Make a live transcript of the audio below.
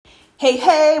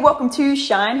Hey, welcome to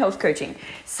Shine Health Coaching.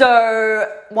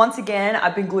 So once again,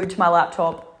 I've been glued to my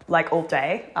laptop like all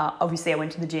day. Obviously I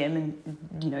went to the gym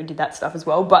and, did that stuff as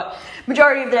well. But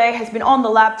majority of the day has been on the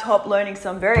laptop learning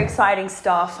some very exciting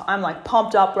stuff. I'm like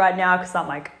pumped up right now because I'm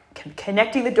like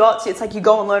connecting the dots. It's like you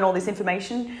go and learn all this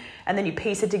information and then you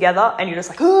piece it together and you're just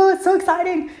like, oh, it's so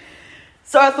exciting.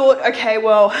 So I thought, okay,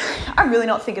 well, I'm really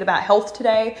not thinking about health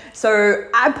today. So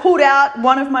I pulled out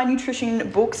one of my nutrition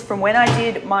books from when I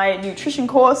did my nutrition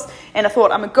course. And I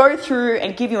thought I'm going to go through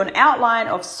and give you an outline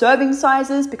of serving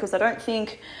sizes because I don't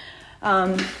think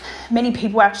many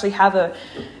people actually have a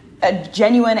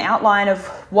genuine outline of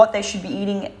what they should be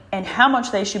eating and how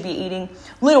much they should be eating.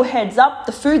 Little heads up,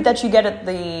 the food that you get at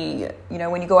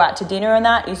when you go out to dinner and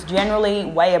that is generally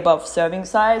way above serving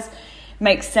size.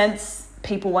 Makes sense.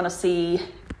 People want to see,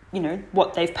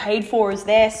 what they've paid for is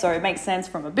there. So it makes sense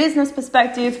from a business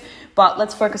perspective, but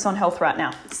let's focus on health right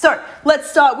now. So let's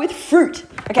start with fruit.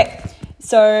 Okay.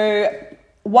 So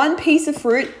one piece of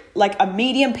fruit, like a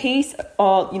medium piece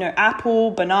of,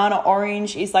 apple, banana,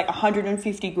 orange is like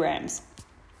 150 grams.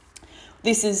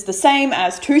 This is the same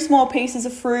as two small pieces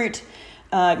of fruit,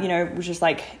 which is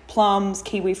like plums,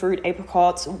 kiwi fruit,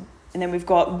 apricots. And then we've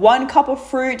got 1 cup of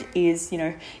fruit is,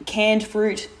 canned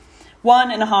fruit.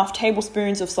 1.5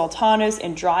 tablespoons of sultanas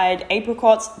and dried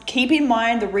apricots. Keep in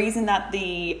mind the reason that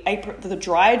the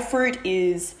dried fruit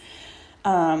is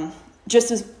just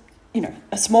as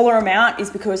a smaller amount is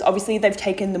because obviously they've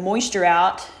taken the moisture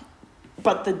out,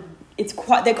 but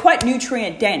they're quite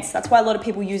nutrient dense. That's why a lot of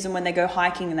people use them when they go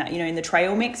hiking and that in the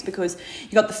trail mix, because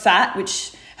you got the fat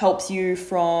which helps you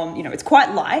from it's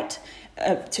quite light.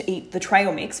 To eat the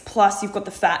trail mix, plus you've got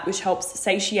the fat which helps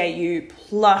satiate you,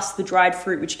 plus the dried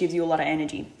fruit which gives you a lot of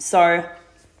energy. So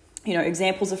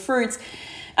examples of fruits: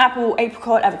 apple,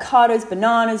 apricot, avocados,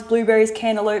 bananas, blueberries,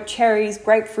 cantaloupe, cherries,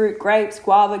 grapefruit, grapes,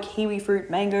 guava, kiwi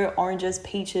fruit, mango, oranges,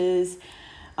 peaches.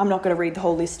 I'm not going to read the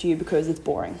whole list to you because it's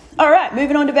boring. All right,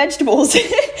 moving on to vegetables.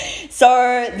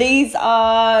 So these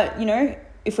are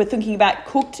if we're thinking about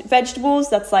cooked vegetables,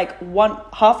 that's like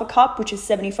half a cup, which is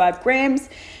 75 grams.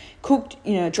 Cooked,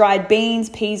 dried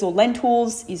beans, peas or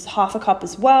lentils is half a cup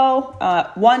as well.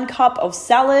 1 cup of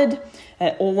salad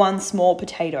or 1 small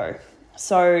potato.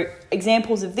 So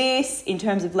examples of this in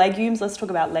terms of legumes, let's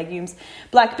talk about legumes.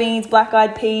 Black beans,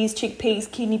 black-eyed peas,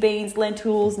 chickpeas, kidney beans,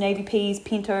 lentils, navy peas,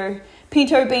 pinto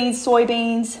beans,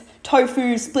 soybeans,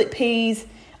 tofu, split peas,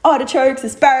 artichokes,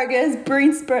 asparagus,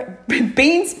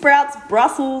 bean sprouts,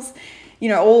 Brussels,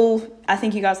 I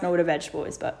think you guys know what a vegetable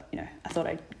is, but, I thought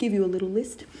I'd give you a little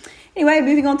list. Anyway,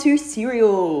 moving on to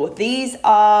cereal. These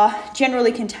are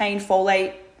generally contain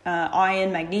folate,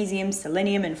 iron, magnesium,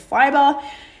 selenium, and fiber.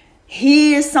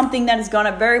 Here's something that is going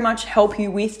to very much help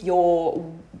you with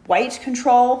your weight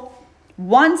control.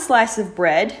 1 slice of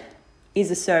bread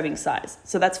is a serving size.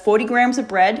 So that's 40 grams of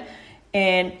bread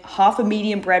and half a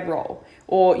medium bread roll.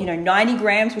 Or, 90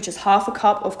 grams, which is half a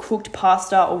cup of cooked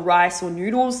pasta or rice or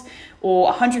noodles, or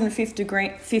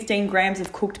 115 grams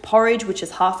of cooked porridge, which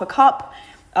is half a cup,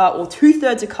 or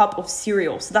 2/3 a cup of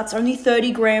cereal. So that's only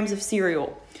 30 grams of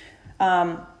cereal.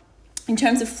 In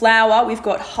terms of flour, we've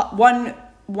got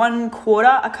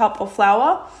 1/4 a cup of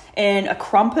flour and a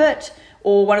crumpet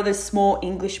or one of those small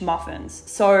English muffins.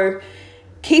 So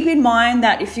keep in mind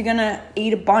that if you're going to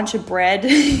eat a bunch of bread,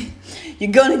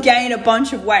 you're going to gain a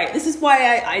bunch of weight. This is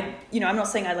why I'm not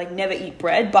saying I never eat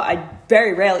bread, but I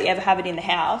very rarely ever have it in the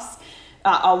house.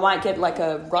 I might get like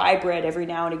a rye bread every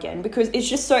now and again because it's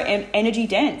just so energy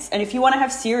dense. And if you want to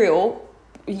have cereal,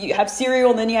 you have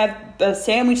cereal and then you have a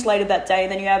sandwich later that day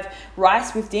and then you have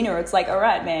rice with dinner. It's like, all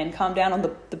right, man, calm down on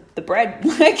the bread.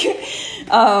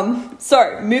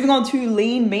 So moving on to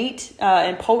lean meat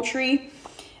and poultry.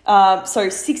 So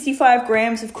 65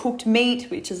 grams of cooked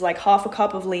meat, which is like half a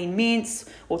cup of lean mince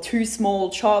or 2 small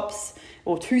chops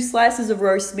or 2 slices of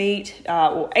roast meat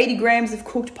or 80 grams of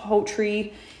cooked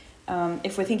poultry.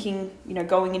 If we're thinking,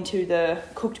 going into the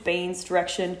cooked beans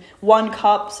direction, 1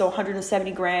 cup, so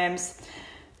 170 grams.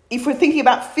 If we're thinking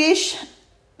about fish,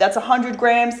 that's 100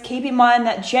 grams. Keep in mind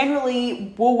that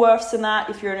generally Woolworths and that,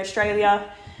 if you're in Australia,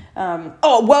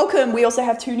 welcome. We also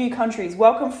have 2 new countries.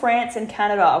 Welcome, France and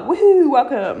Canada. Woohoo,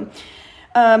 welcome.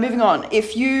 Moving on.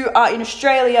 If you are in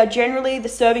Australia, generally the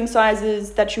serving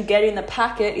sizes that you get in the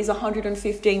packet is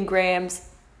 115 grams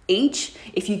each.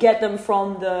 If you get them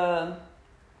from the,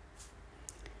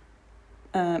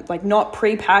 not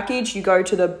pre-packaged, you go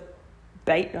to the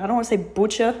I don't want to say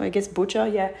butcher, I guess butcher,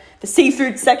 yeah. The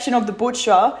seafood section of the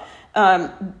butcher,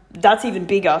 that's even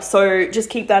bigger. So just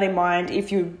keep that in mind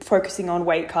if you're focusing on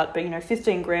weight cut. But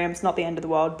 15 grams, not the end of the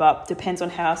world, but depends on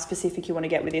how specific you want to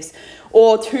get with this.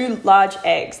 Or 2 large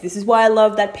eggs. This is why I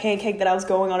love that pancake that I was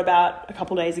going on about a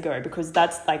couple of days ago, because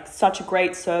that's like such a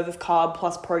great serve of carb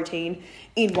plus protein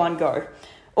in one go.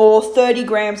 Or 30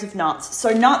 grams of nuts. So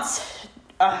nuts,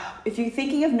 if you're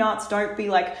thinking of nuts, don't be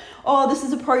like, oh, this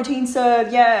is a protein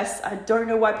serve. Yes, I don't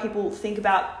know why people think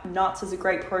about nuts as a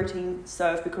great protein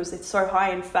serve, because it's so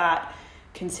high in fat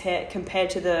compared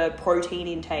to the protein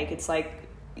intake. It's like,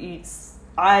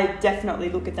 I definitely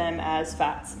look at them as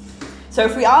fats. So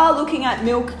if we are looking at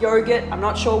milk, yogurt, I'm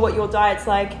not sure what your diet's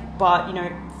like, but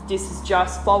this is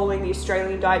just following the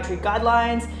Australian Dietary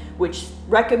Guidelines, which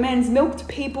recommends milk to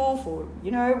people for,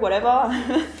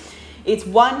 whatever. It's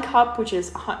 1 cup, which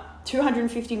is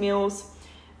 250 mils,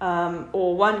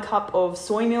 or 1 cup of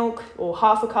soy milk, or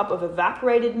half a cup of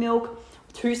evaporated milk,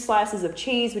 2 slices of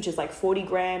cheese, which is like 40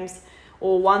 grams,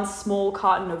 or 1 small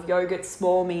carton of yogurt,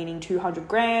 small meaning 200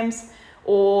 grams,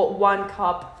 or 1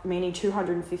 cup meaning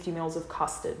 250 mils of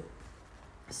custard.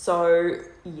 So,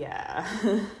 yeah.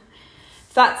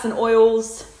 Fats and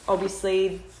oils,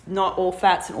 obviously, not all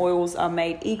fats and oils are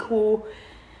made equal.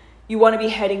 You want to be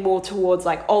heading more towards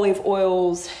like olive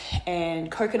oils and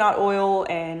coconut oil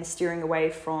and steering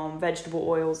away from vegetable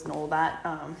oils and all that.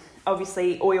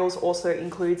 Obviously, oils also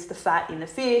includes the fat in the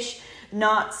fish,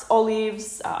 nuts,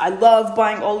 olives. I love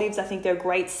buying olives. I think they're a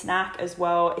great snack as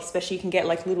well, especially you can get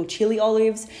like little chili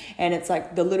olives, and it's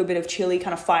like the little bit of chili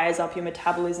kind of fires up your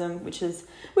metabolism, which is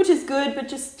good, but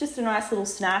just a nice little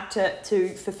snack to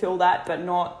fulfill that, but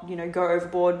not, go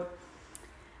overboard.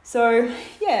 So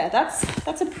yeah,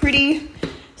 that's a pretty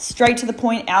straight to the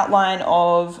point outline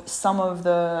of some of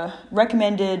the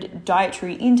recommended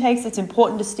dietary intakes. It's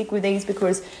important to stick with these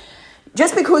because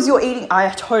just because you're eating, I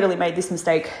totally made this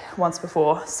mistake once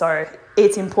before, so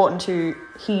it's important to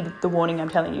heed the warning I'm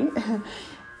telling you.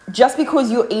 Just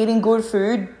because you're eating good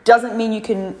food doesn't mean you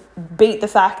can beat the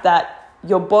fact that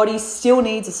your body still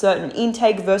needs a certain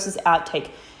intake versus outtake.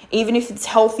 Even if it's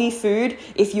healthy food,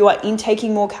 if you are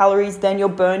intaking more calories than you're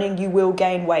burning, you will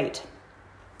gain weight.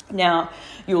 Now,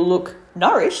 you'll look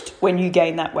nourished when you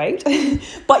gain that weight,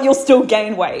 but you'll still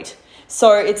gain weight.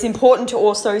 So it's important to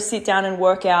also sit down and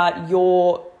work out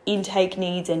your intake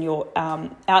needs and your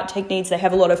outtake needs. They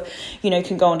have a lot of,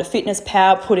 can go onto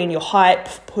FitnessPal, put in your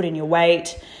height, put in your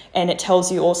weight, and it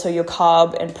tells you also your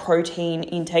carb and protein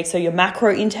intake, so your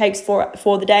macro intakes for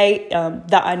the day.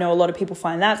 That I know a lot of people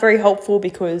find that very helpful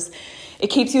because it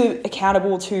keeps you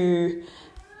accountable to,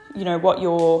 what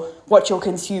you're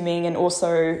consuming, and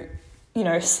also,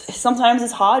 sometimes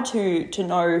it's hard to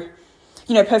know.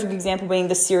 Perfect example being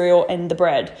the cereal and the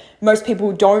bread. Most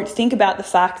people don't think about the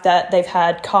fact that they've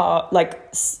had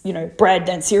bread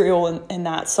and cereal and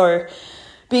that. So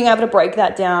being able to break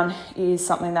that down is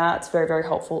something that's very, very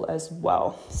helpful as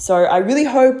well. So I really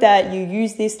hope that you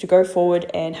use this to go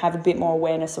forward and have a bit more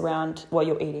awareness around what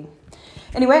you're eating.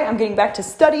 Anyway, I'm getting back to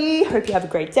study. Hope you have a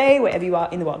great day wherever you are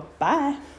in the world. Bye.